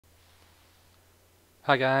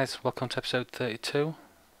Hi guys, welcome to episode 32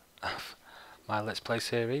 of my Let's Play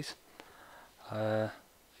series.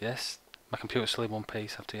 Yes, my computer's still in one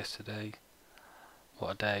piece after yesterday.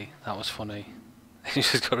 What a day, that was funny. It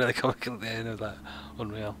just got really comical at the end, it was like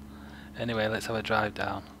unreal. Anyway, let's have a drive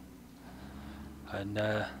down.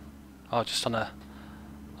 And just on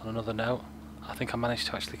another note, I think I managed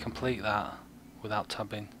to actually complete that without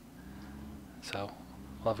tabbing. So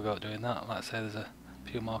we'll have a go at doing that. Like I say, there's a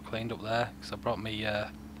few more cleaned up there because I brought me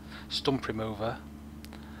stump remover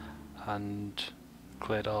and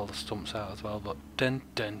cleared all the stumps out as well, but dun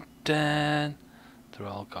dun dun, they're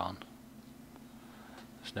all gone.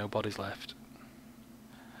 There's no bodies left.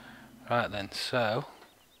 Right then, so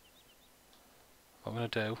what I'm going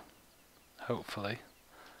to do, hopefully,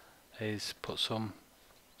 is put some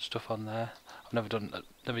stuff on there. I've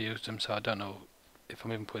never used them, so I don't know if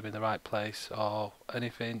I'm even putting them in the right place or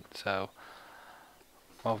anything. So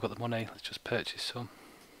while I've got the money, let's just purchase some.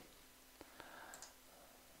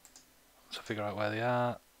 So figure out where they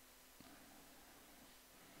are.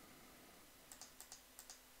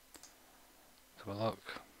 Let's have a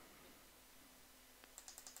look.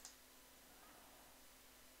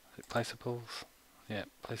 Is it placeables? Yeah,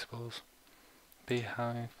 placeables.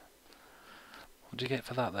 Beehive. What do you get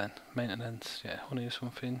for that then? Maintenance, yeah, honey or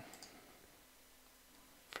something.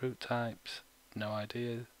 Fruit types, no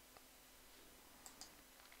idea.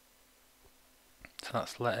 So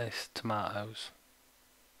that's lettuce, tomatoes.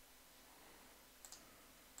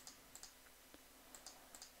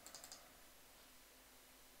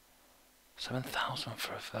 $7,000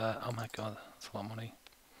 for a fair. Oh my god, that's a lot of money.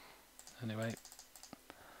 Anyway,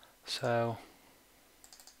 so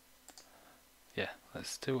yeah,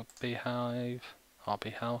 let's do a beehive or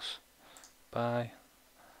bee house. Buy.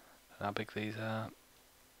 How big these are.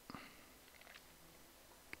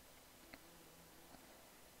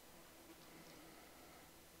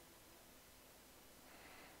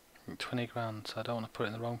 £20, so I don't want to put it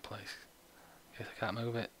in the wrong place in case I can't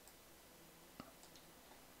move it.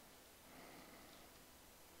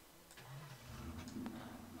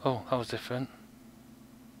 Oh, that was different.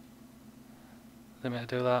 Didn't mean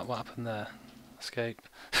to do that. What happened there? Escape.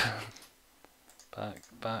 Back.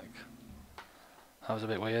 That was a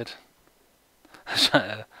bit weird. I was trying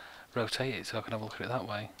to rotate it so I can have a look at it that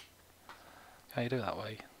way. How you do it that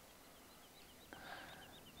way?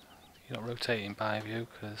 You're not rotating by view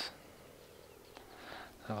because.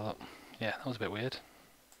 Have a look. Yeah, that was a bit weird.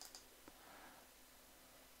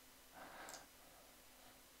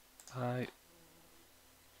 Right.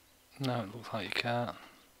 No, it looks like you can't.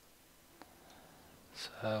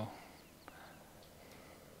 So,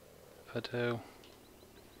 if I do,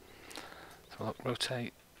 so look,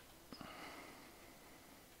 rotate.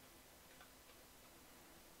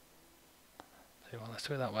 So well, let's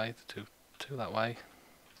do it that way. Two that way.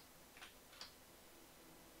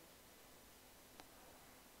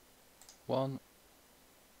 One,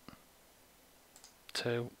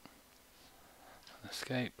 two, and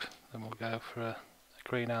escape. Then we'll go for a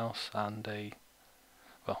greenhouse and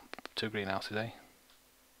well, two greenhouses, eh?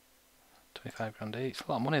 25 grand each. A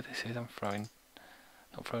lot of money this is. I'm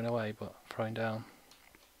not throwing away, but throwing down.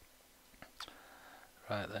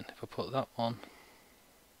 Right then, if I put that one,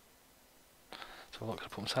 so look, I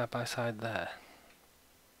put them side by side there.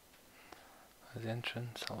 There's the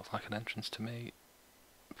entrance. That looks like an entrance to me.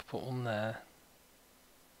 If I put one there.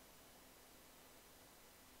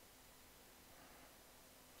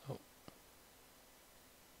 Oh.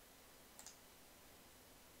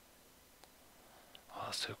 Oh,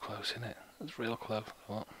 that's too close, isn't it? That's real close.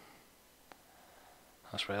 What?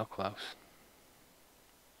 That's real close.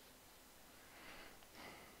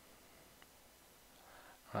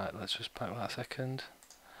 Right, let's just back that a second.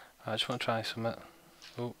 I just want to try something.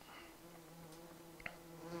 Oh.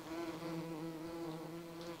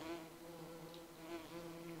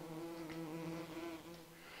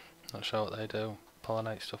 Not sure what they do.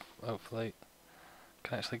 Pollinate stuff, hopefully.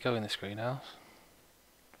 Can I actually go in this greenhouse?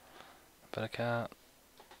 But I can't.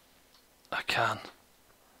 I can.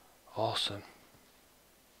 Awesome.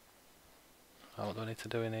 Oh, what do I need to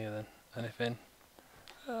do in here then? Anything?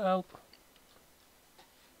 Help!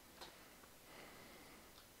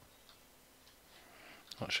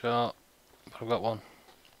 Not sure, but I've got one.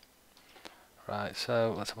 Right,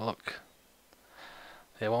 so let's have a look.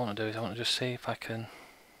 Yeah, what I want to do is I want to just see if I can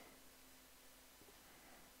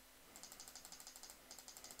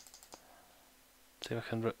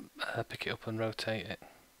pick it up and rotate it.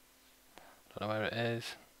 Don't know where it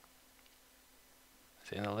is.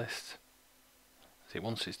 Is it in the list? Is it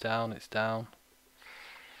once it's down, it's down?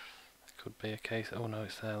 It could be a case. Oh no,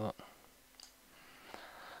 it's there, look.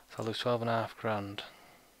 So I'll lose 12.5 grand.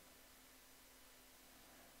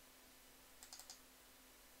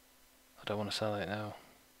 I don't want to sell it now.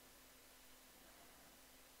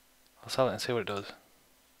 I'll sell it and see what it does.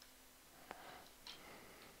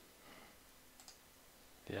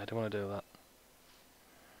 Yeah, I don't want to do that.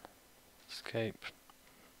 Escape.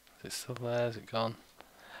 Is it still there? Is it gone?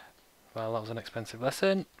 Well, that was an expensive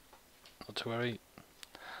lesson. Not to worry.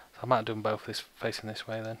 So I might do them both facing this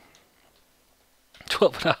way then.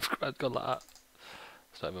 12.5 grand gone like that.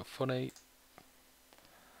 It's not even funny.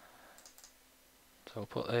 So we'll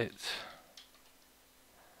put it.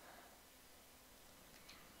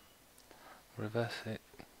 Reverse it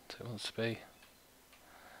so it wants to be.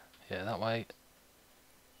 Yeah, that way.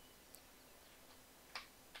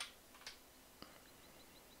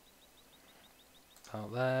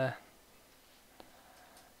 Out there.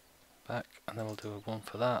 Back, and then we'll do a one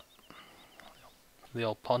for that. The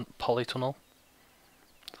old polytunnel.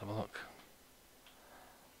 Let's have a look.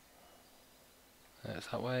 Yeah, it's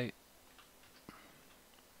that way.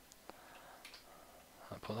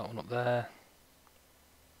 I'll put that one up there.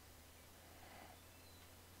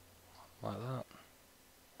 Like that.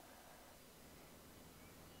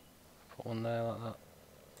 Put one there like that.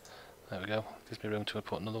 There we go. Gives me room to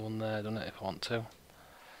put another one there, doesn't it, if I want to.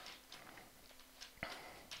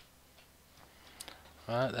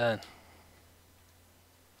 Right then.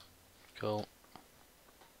 Cool.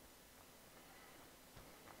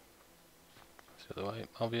 It's the other way,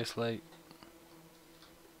 obviously.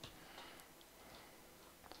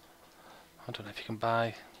 I don't know if you can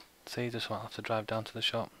buy seeds, so I'll have to drive down to the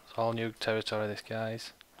shop. It's all new territory, this,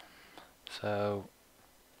 guys. So,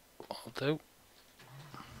 what I'll do,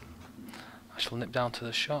 I shall nip down to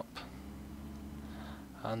the shop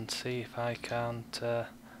and see if I can't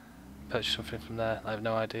purchase something from there. I have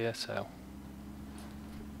no idea, so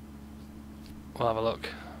we'll have a look.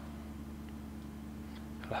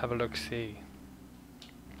 We'll have a look, see.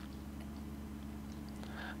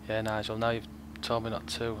 Yeah, Nigel, now you've told me not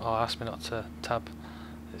to, or asked me not to tab.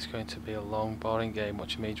 It's going to be a long, boring game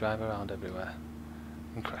watching me drive around everywhere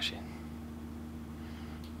and crashing.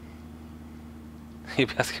 You'll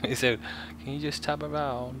be asking me soon, can you just tab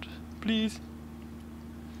around, please?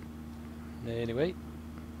 Anyway.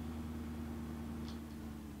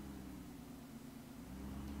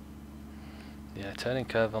 Yeah, turning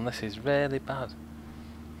curve on this is really bad.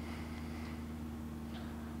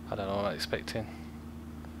 I don't know what I'm expecting.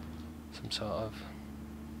 Some sort of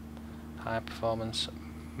high performance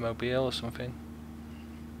mobile or something.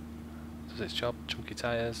 Does its job, chunky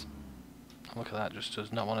tyres. Look at that, just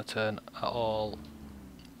does not want to turn at all.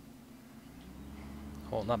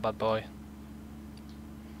 I want that bad boy.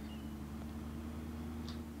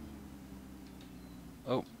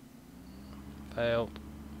 Oh, failed.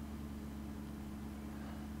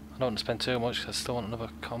 I don't want to spend too much because I still want another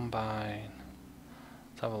combine.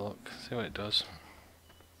 Let's have a look, see what it does.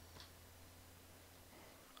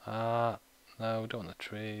 Ah, no, we don't want the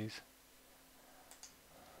trees.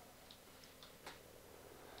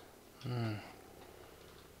 Can't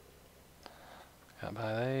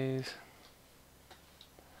buy these.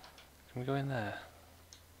 Can we go in there?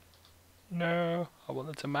 No, I want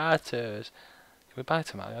the tomatoes. Can we buy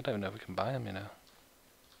tomatoes? I don't know if we can buy them, you know.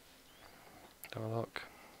 Have a look.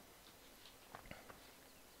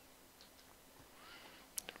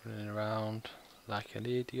 Running around like an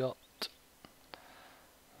idiot.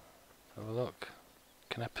 Have a look.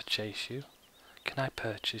 Can I purchase you? Can I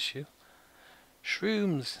purchase you?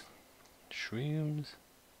 Shrooms! Shrooms.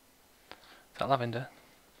 Is that lavender?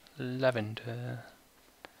 Lavender.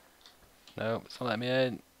 No, it's not letting me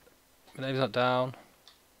in. My name's not down.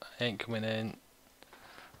 I ain't coming in.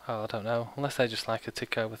 Oh, I don't know. Unless they just like a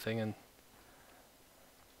tick over thing and...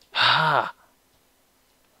 Ha!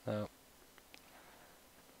 No.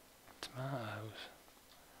 Tomatoes.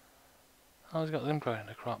 Oh, he's got them growing in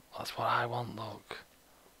the crop. That's what I want, look.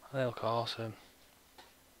 They look awesome.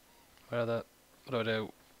 Where are they? What do I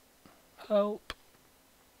do? Help!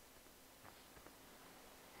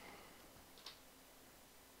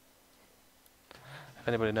 If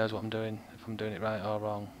anybody knows what I'm doing, if I'm doing it right or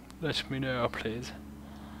wrong, let me know, please.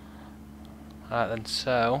 Alright then,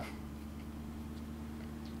 so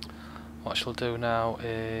what I shall do now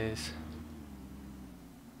is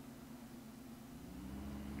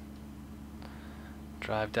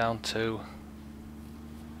drive down to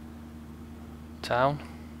town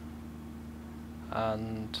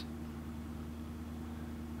and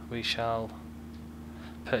we shall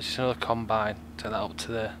purchase another combine, take that up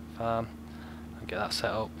to the farm and get that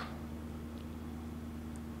set up.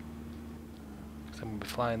 Then we'll be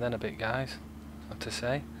flying then a bit, guys, I have to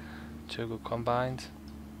say. 2 good combines.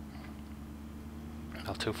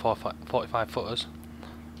 I'll do 45 footers,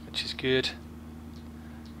 which is good,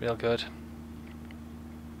 real good.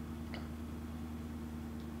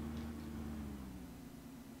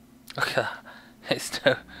 Look at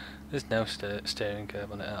that. There's no steering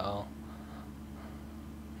curve on it at all.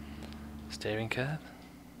 Steering curve?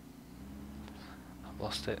 I've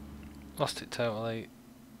lost it totally.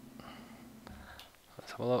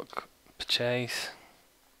 Let's have a look. Purchase.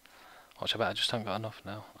 Watch, I bet I just haven't got enough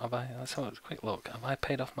now. Have I? Let's have a quick look. Have I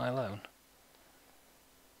paid off my loan?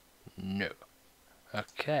 No.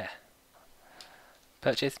 Okay.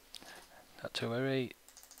 Purchase. Not to worry.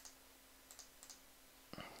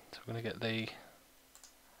 So we're going to get the...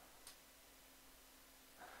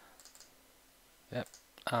 Yep.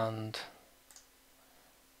 And...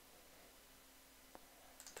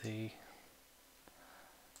 the...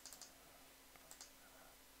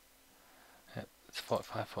 Yep, it's a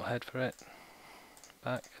 45-foot head for it.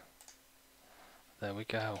 Back. There we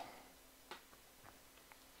go.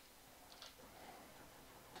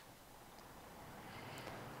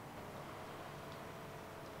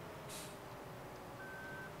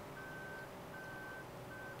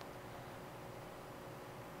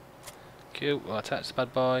 Cute. We'll attach the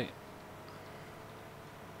bad boy.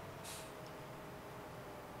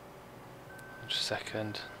 Just a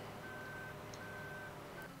second.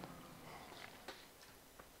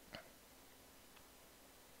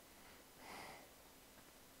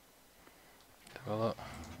 Have a look.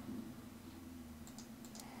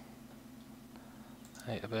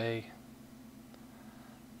 A to B.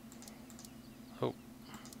 Oh.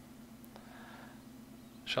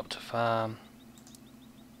 Shop to farm.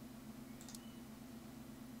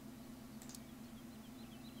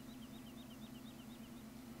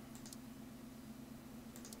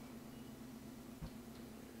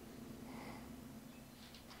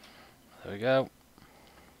 There we go.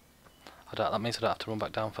 That means I don't have to run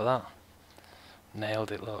back down for that.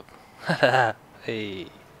 Nailed it, look. Hey,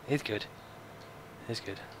 he's good. He's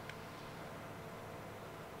good.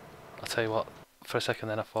 I'll tell you what, for a second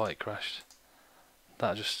then I thought it crashed.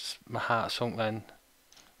 That just, my heart sunk then.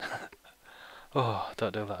 Oh,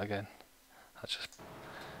 don't do that again. That's just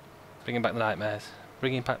bringing back the nightmares.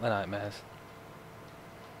 Bringing back the nightmares.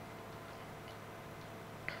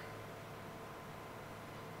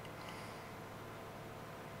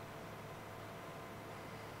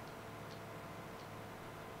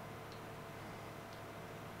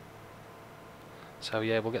 So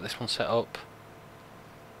yeah, we'll get this one set up,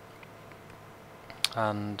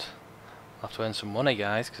 and I'll have to earn some money,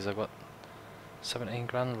 guys, because I've got 17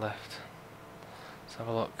 grand left. Let's have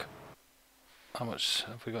a look. How much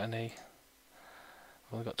have we got? Any?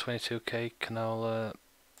 We've got 22k canola.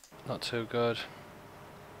 Not too good.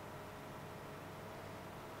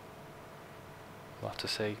 We'll have to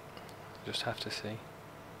see. Just have to see.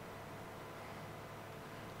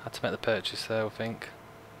 Had to make the purchase though, I think.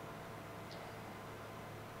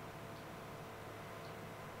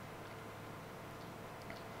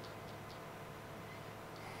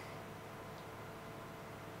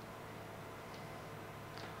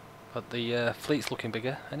 But the fleet's looking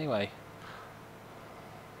bigger anyway.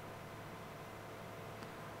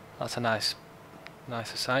 That's a nicer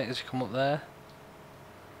sight as you come up there.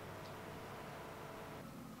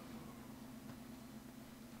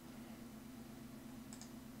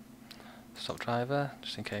 Stop driver,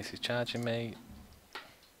 just in case he's charging me.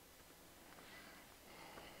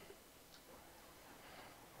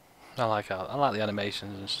 I like the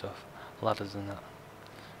animations and stuff, ladders and that.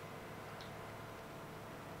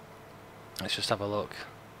 Let's just have a look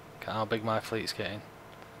at how big my fleet's getting.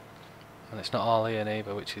 And it's not all here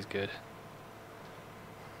either, which is good.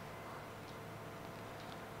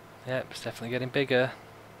 Yep, it's definitely getting bigger.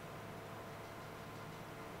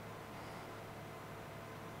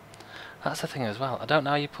 That's the thing as well, I don't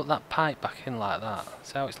know how you put that pipe back in like that.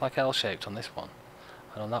 See how it's like L-shaped on this one?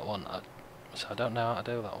 And on that one, so I don't know how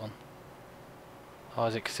to do that one. Or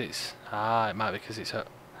is it because it's... Ah, it might be because it's... Is it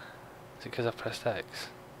because I've pressed X?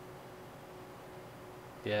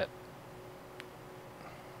 Yep.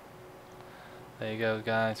 There you go,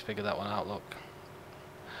 guys, figure that one out, look.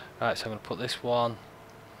 Right, so I'm going to put this one...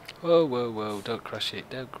 Whoa, whoa, whoa, don't crash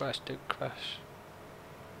it, don't crash, don't crash.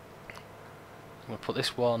 I'm going to put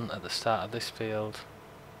this one at the start of this field.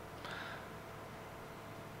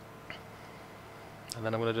 And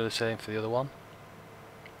then I'm going to do the same for the other one.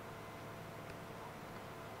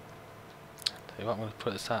 Tell you what, I'm going to put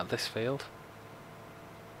it at the start of this field.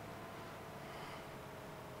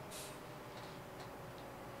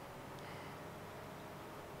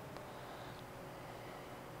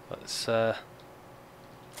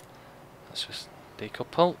 Let's just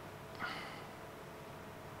decouple.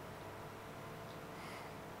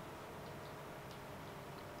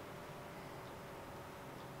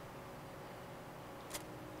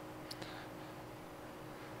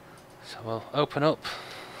 So we'll open up,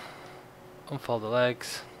 unfold the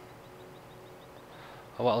legs.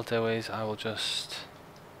 And what I'll do is I will just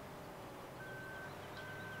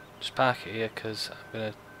park it here because I'm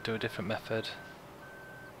going to do a different method.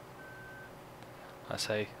 I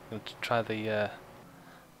say I'm going to try the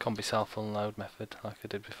combi self unload method like I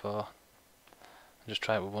did before. And just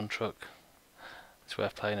try it with one truck. It's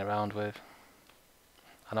worth playing around with.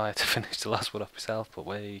 I know I had to finish the last one off myself, but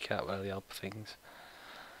where you can't really help things.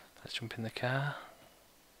 Let's jump in the car.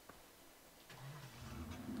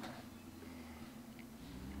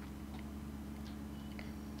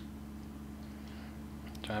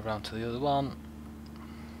 Drive round to the other one.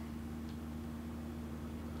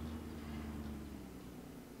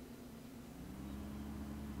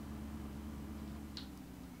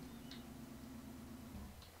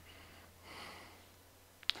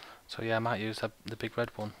 So yeah, I might use the big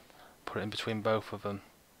red one, put it in between both of them,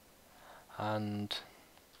 and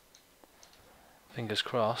fingers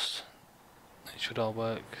crossed, it should all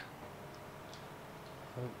work.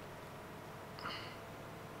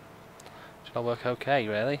 Should all work okay,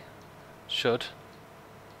 really. Should.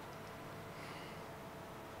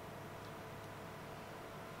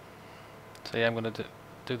 So yeah, I'm going to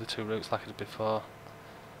do the two routes like I did before.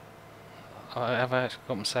 Have I actually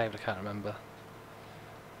got them saved? I can't remember.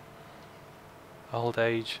 Old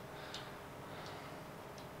age.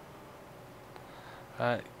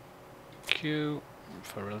 Right, Q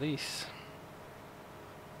for release.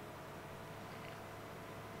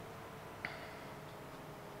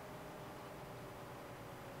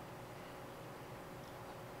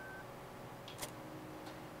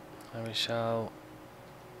 And we shall...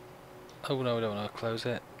 Oh no, we don't want to close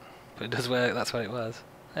it. But it does work, that's what it was.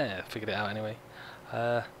 Yeah, figured it out anyway.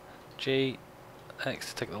 G, X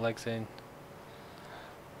to take the legs in.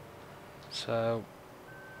 So,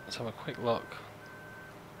 let's have a quick look.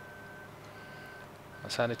 I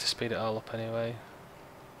decided to speed it all up anyway.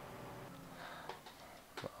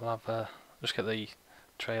 I'll have just get the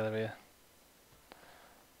trailer here.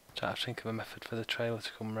 Try to think of a method for the trailer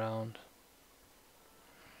to come round.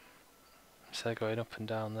 Instead of going up and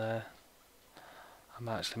down there, I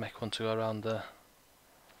might actually make one to go around the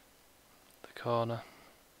corner.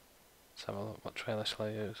 Let's have a look. What trailer shall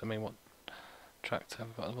I use? I mean, what tractor?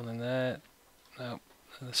 I've got one in there. No,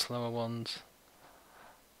 they're the slower ones.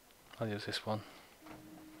 I'll use this one.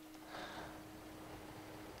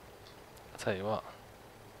 I'll tell you what.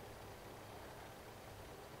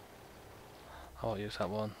 I won't use that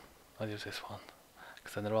one. I'll use this one.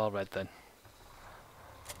 Because then they're all red then.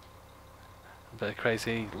 A bit of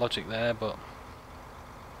crazy logic there, but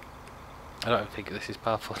I don't think this is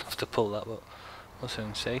powerful enough to pull that, but we'll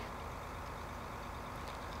soon see.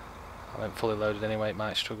 I went fully loaded anyway, it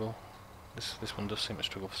might struggle. This one does seem to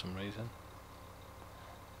struggle for some reason.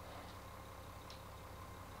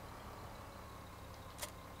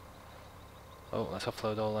 Oh, let's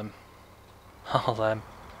offload all them. All them.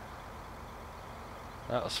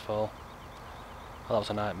 That was full. Well, that was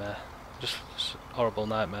a nightmare. Just a horrible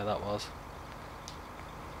nightmare that was.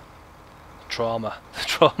 Trauma. The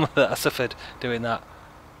trauma that I suffered doing that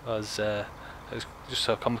was it was just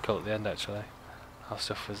so comical at the end actually. Our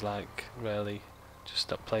stuff was like really just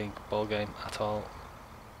stopped playing ball game at all.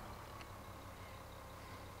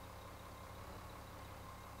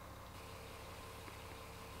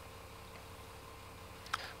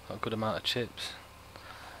 Got a good amount of chips.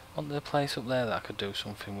 Wasn't there a place up there that I could do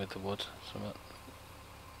something with the wood? Something.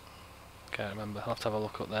 Can't remember. I'll have to have a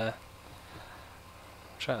look up there.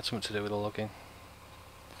 Try to have something to do with the logging.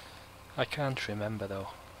 I can't remember though.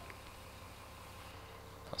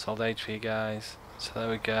 That's old age for you guys. So there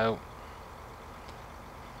we go.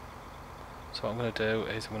 So what I'm going to do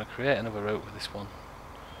is I'm going to create another route with this one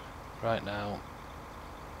right now.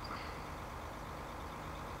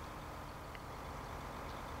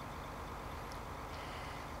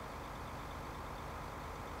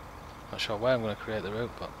 Not sure where I'm going to create the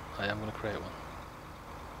route, but I am going to create one.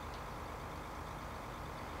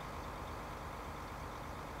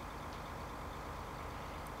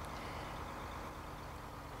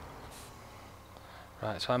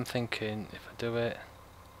 Right, so I'm thinking if I do it,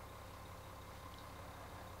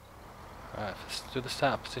 right, let's do the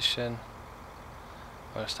start position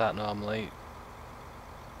where I start normally.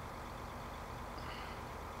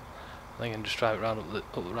 I think I can just drive it round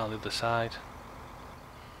up around the other side.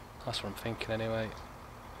 That's what I'm thinking anyway.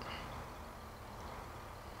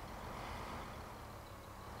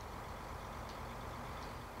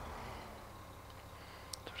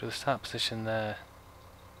 So do the start position there.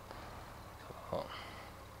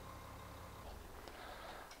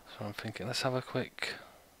 So I'm thinking, let's have a quick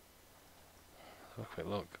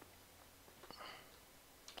look.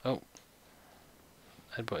 Oh,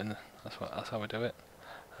 headbutting. That's how we do it.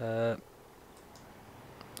 So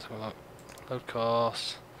look, load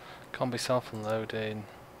course, combi self unloading,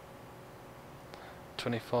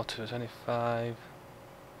 24 to 25.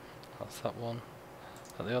 That's that one.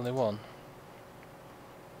 Is that the only one?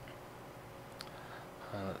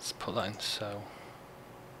 Let's put that in so.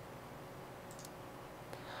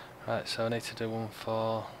 Right, so I need to do one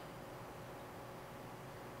for.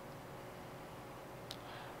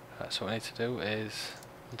 Right, so what I need to do is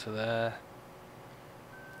onto there,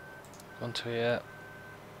 onto here.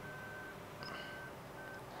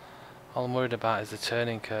 All I'm worried about is the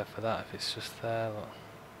turning curve for that. If it's just there, look.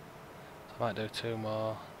 So I might do two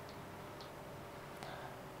more.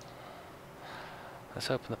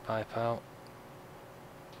 Let's open the pipe out.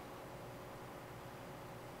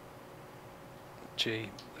 Gee, I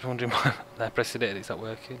was wondering why I pressed it and it's not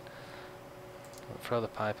working. I'll throw the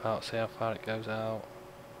pipe out, see how far it goes out.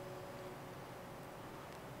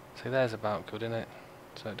 See, there's about good, isn't it?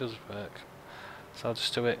 So it does work. So I'll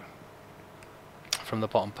just do it from the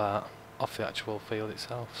bottom part, off the actual field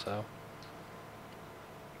itself, so.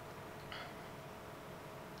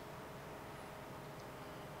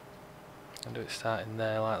 And do it starting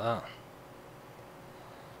there like that.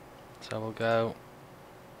 So we'll go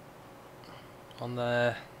on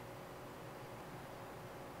there.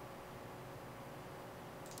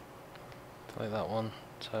 Delete that one.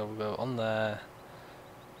 So we'll go on there.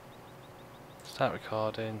 Start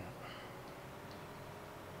recording.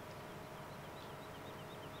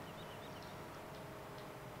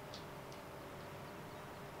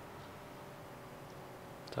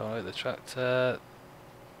 Don't hit the tractor.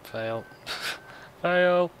 Fail.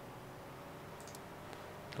 Fail.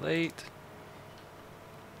 Delete.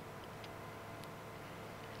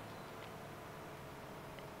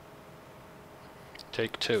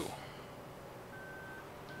 Take two.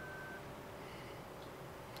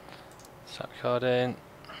 Start recording.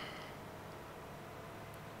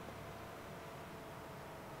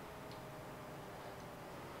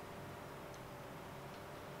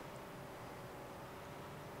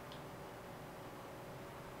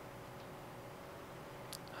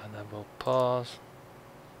 And then we'll pause.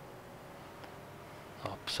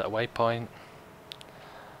 I'll set a waypoint.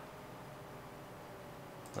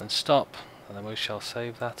 Then stop. And then we shall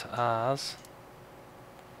save that as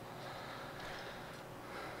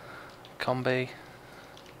combi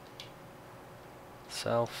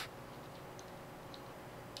self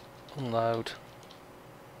unload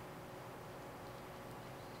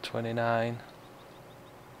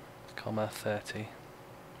 29,30.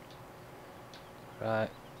 Right,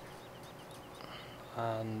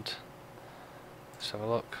 and let's have a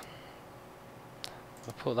look.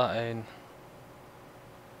 We'll put that in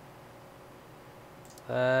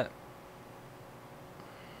there.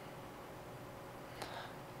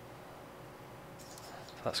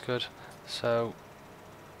 That's good. So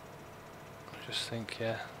I just think,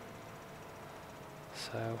 yeah.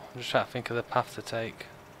 So I'm just trying to think of the path to take.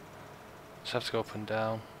 Just have to go up and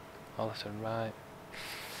down, or left and right.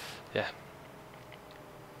 Yeah.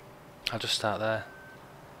 I'll just start there.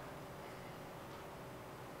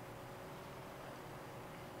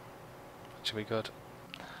 Should be good.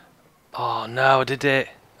 Oh no, I did it!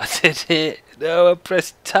 I did it! No, I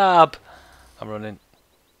pressed tab! I'm running.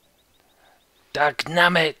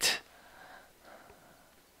 Dagnammit!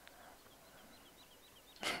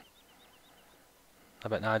 I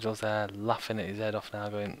bet Nigel's there laughing at his head off now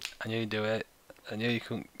going, I knew you'd do it. I knew you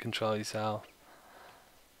couldn't control yourself.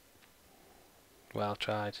 Well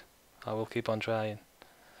tried. I will keep on trying.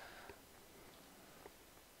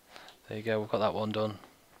 There you go, we've got that one done.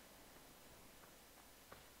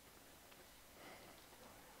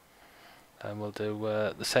 And we'll do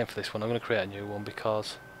the same for this one. I'm going to create a new one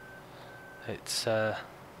because it's just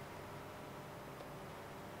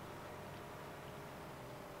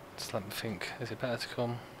let me think, is it better to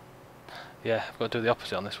come? Yeah, I've got to do the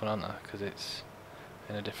opposite on this one, haven't I? Because it's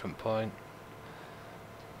in a different point.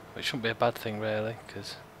 Which shouldn't be a bad thing really,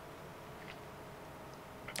 because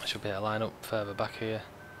I should be able to line up further back here.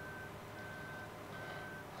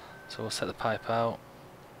 So we'll set the pipe out.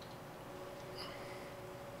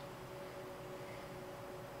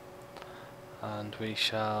 And we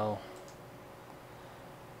shall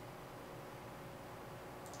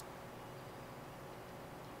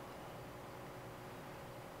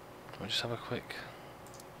we'll just have a quick,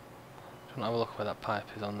 just want to have a look where that pipe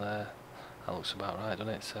is on there. That looks about right,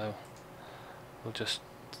 doesn't it? So we'll just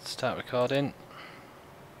start recording.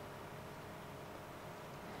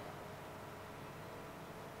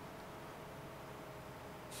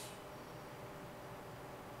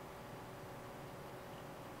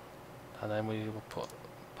 and then we will put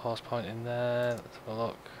pause point in there. Let's have a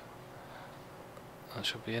look. That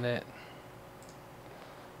should be in it,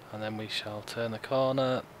 and then we shall turn the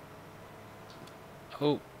corner.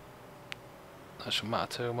 Oh, that shouldn't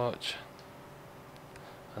matter too much,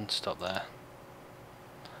 and stop there,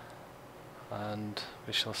 and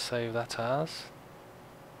we shall save that as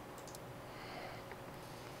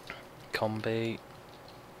combi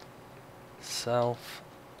self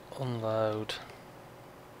unload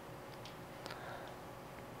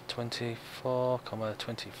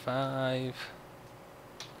 24,25.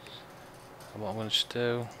 And what I'm going to just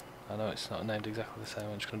do, I know it's not named exactly the same,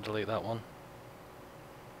 I'm just going to delete that one.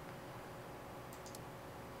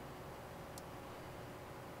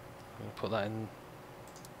 I'm going to put that in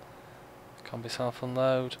combi self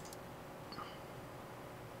unload.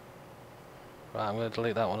 Right, I'm going to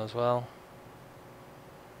delete that one as well.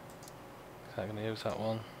 I'm going to use that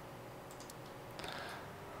one.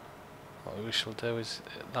 What we shall do is,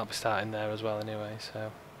 that'll be starting there as well anyway,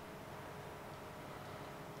 so.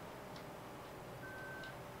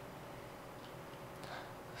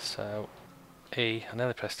 So, E, I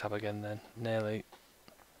nearly pressed tab again then, nearly.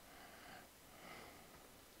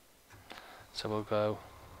 So we'll go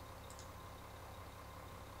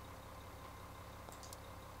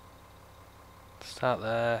start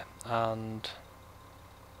there, and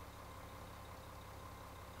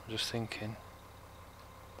I'm just thinking.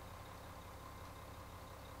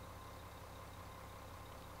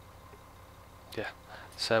 Yeah,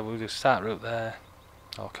 so we'll just start route there,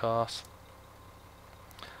 or course.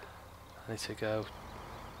 I need to go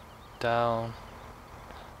down.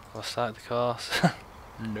 I'll start the course.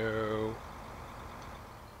 No.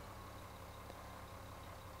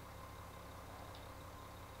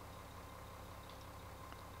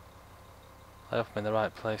 I hope I'm in the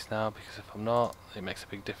right place now, because if I'm not, it makes a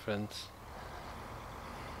big difference.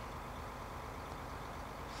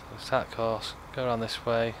 So start course, go around this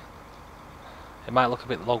way. It might look a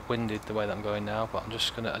bit log-winded the way that I'm going now, but I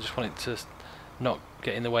just want it to not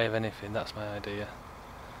get in the way of anything. That's my idea.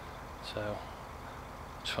 So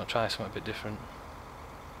just want to try something a bit different.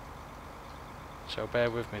 So bear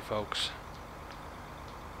with me, folks.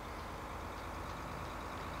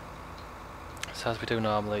 So as we do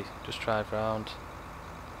normally, just drive round.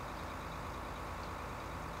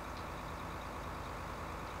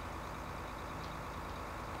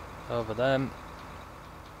 Over them.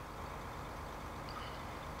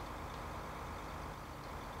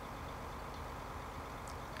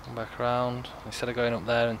 Come back around. Instead of going up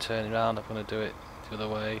there and turning around, I'm going to do it the other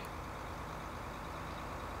way.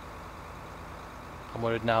 I'm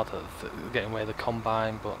worried now that they're getting away the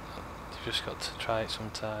combine, but you've just got to try it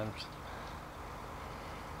sometimes.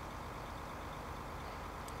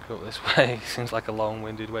 Go up this way. Seems like a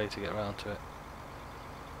long-winded way to get around to it.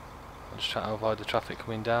 I'm just trying to avoid the traffic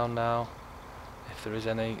coming down now, if there is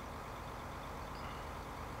any.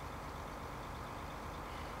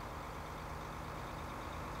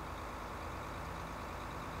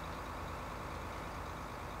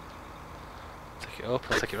 Take it up,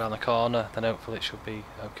 I'll take it around the corner, then hopefully it should be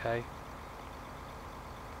okay.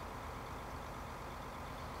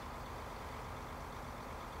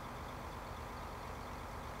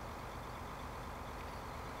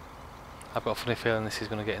 I've got a funny feeling this is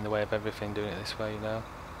going to get in the way of everything doing it this way, you know.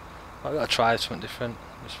 I've got to try something different,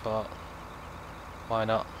 just thought, why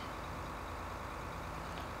not?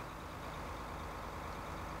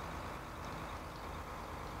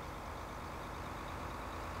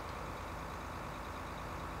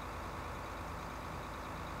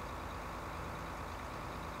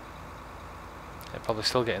 It'll probably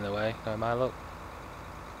still get in the way, no my luck.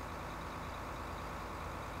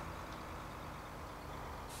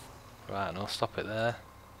 Right, and I'll stop it there.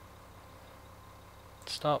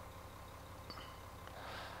 Stop.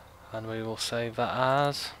 And we will save that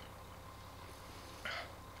as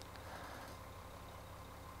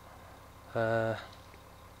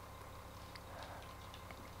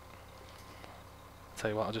tell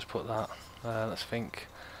you what, I'll just put that, let's think,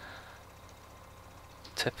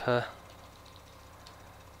 tipper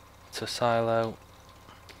to silo,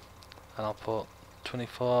 and I'll put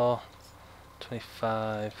 24,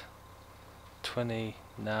 25,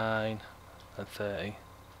 29 and 30.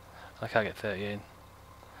 I can't get 30 in,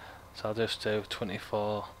 so I'll just do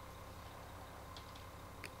 24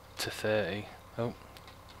 to 30. Oh,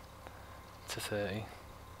 to 30.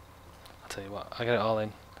 I'll tell you what, I get it all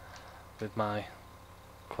in with my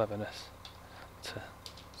cleverness. To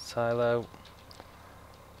silo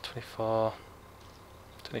 24,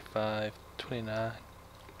 25, 29,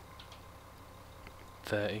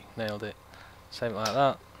 30. Nailed it. Same like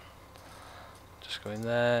that. Just go in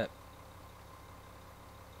there,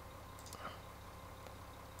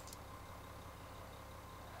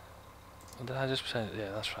 Did I just say?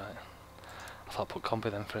 Yeah, that's right. I thought I put combi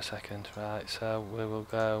then for a second. Right, so we will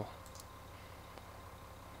go.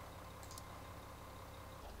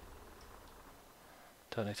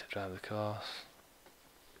 Don't need to drive the course.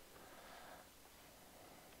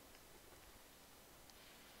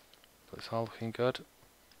 But it's all looking good.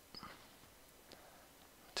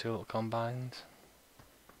 Two little combines.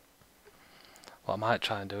 What I might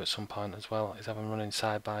try and do at some point as well is have them running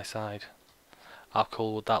side by side. How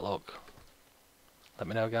cool would that look? Let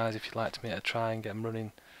me know, guys, if you'd like me to try and get them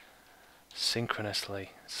running synchronously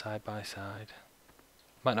side by side.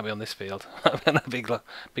 Might not be on this field. On a big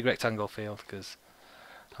rectangle field, because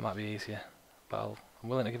that might be easier. But I'm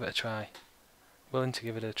willing to give it a try. Willing to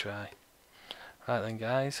give it a try. Right then,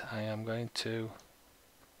 guys, I am going to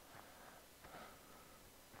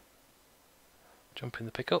jump in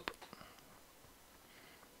the pickup.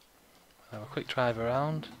 Have a quick drive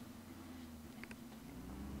around.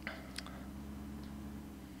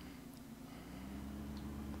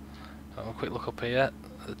 Have a quick look up here at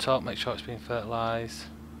the top, make sure it's been fertilised.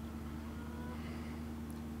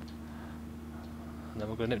 And then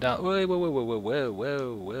we're going to nip down. Whoa, whoa, whoa, whoa, whoa,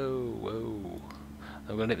 whoa, whoa, whoa. Then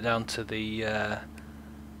we're going to nip down to the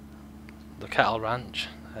cattle ranch,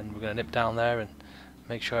 and we're going to nip down there and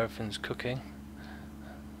make sure everything's cooking.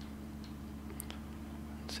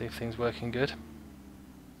 See if things working good.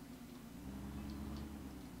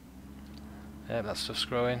 Yeah, that stuff's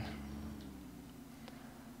growing.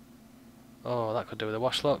 Oh, that could do with a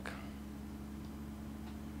wash look.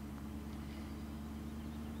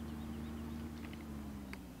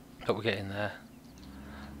 But we're getting there.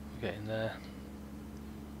 We're getting there.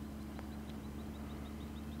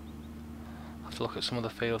 I have to look at some of the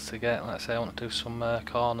fields to get. Like I say, I want to do some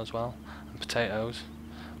corn as well, and potatoes.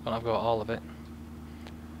 But I've got all of it.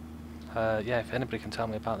 Yeah, if anybody can tell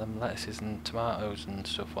me about them lettuces and tomatoes and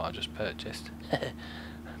stuff what I just purchased. Because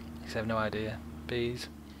I have no idea. Bees.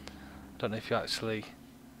 I don't know if you actually...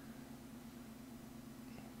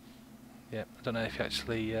 Yeah, I don't know if you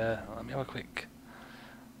actually... let me have a quick...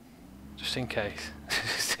 Just in case.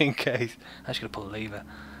 Just in case. I'm just going to pull a lever.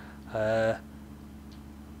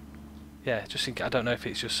 Yeah, just in case. I don't know if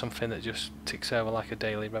it's just something that just ticks over like a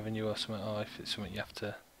daily revenue or something, or if it's something you have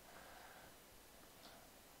to...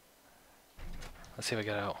 Let's see if I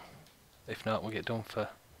get out. If not, we'll get done for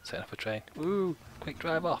setting up a train. Woo! Quick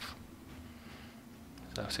drive off.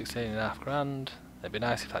 So 16.5 grand. It'd be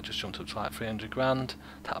nice if that just jumped up to like 300 grand.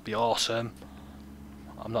 That'd be awesome.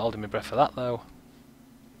 I'm not holding my breath for that though.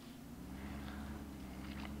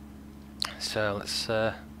 So let's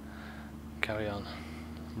carry on.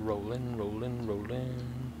 Rolling, rolling,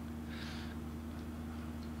 rolling.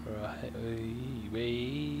 Right,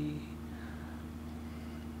 wee.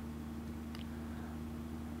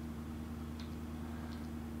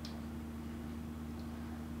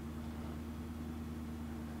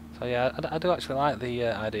 So yeah, I do actually like the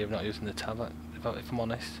idea of not using the tab, if I'm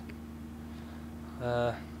honest.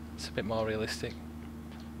 It's a bit more realistic.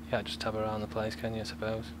 You can't just tab around the place, can you, I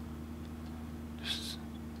suppose?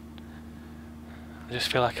 I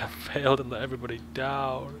just feel like I've failed and let everybody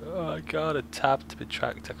down. Oh my god, a tab to be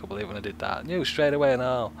tracked. I can't believe when I did that. I knew straight away and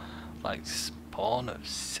all. Like spawn of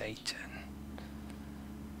Satan.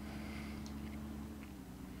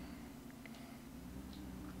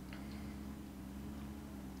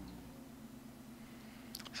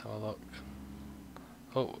 Let's have a look.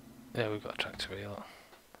 Oh, yeah, we've got a tractor here. Look.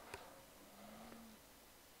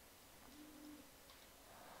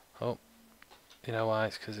 Oh, you know why?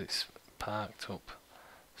 It's because it's parked up.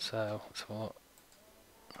 So, let's have a look.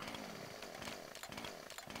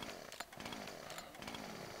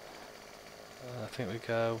 I think we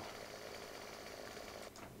go.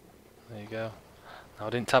 There you go. Now I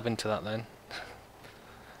didn't tab into that then.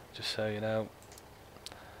 Just so you know.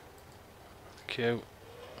 Q.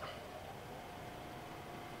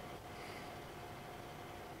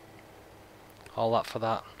 All that for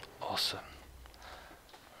that. Awesome.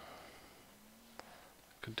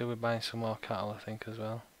 Could do with buying some more cattle, I think, as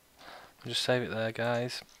well. Just save it there,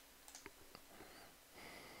 guys.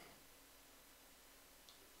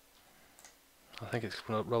 I think it's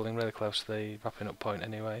rolling really close to the wrapping up point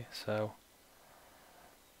anyway, so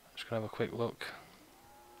I'm just going to have a quick look.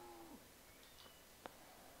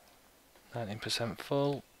 19%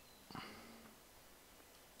 full.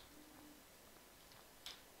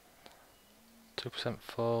 %2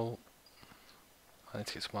 full. I need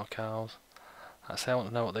to get some more cows. Actually, I want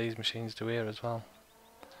to know what these machines do here as well.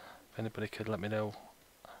 If anybody could let me know.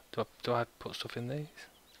 Do I put stuff in these?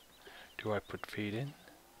 Do I put feed in?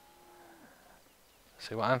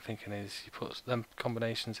 See, what I'm thinking is you put them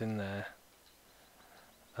combinations in there,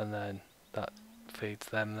 and then that feeds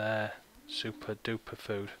them their super duper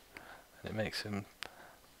food, and it makes them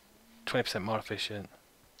 20% more efficient.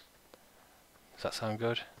 Does that sound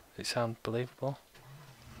good? Does it sound believable?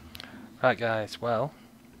 Right guys, well,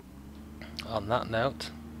 on that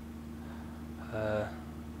note,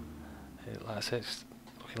 like I said, it's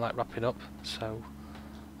looking like wrapping up, so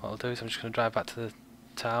what I'll do is I'm just going to drive back to the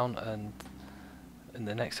town, and in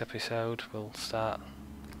the next episode we'll start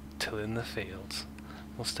tilling the fields.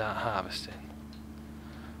 We'll start harvesting.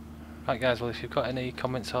 Right guys, well if you've got any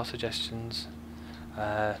comments or suggestions,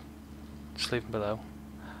 just leave them below,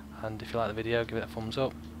 and if you like the video give it a thumbs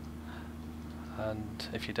up, and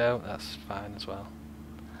if you don't that's fine as well,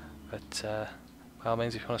 but by all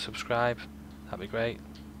means if you want to subscribe that'd be great,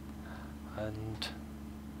 and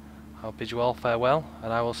I'll bid you all farewell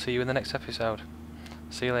and I will see you in the next episode.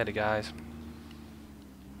 See you later guys.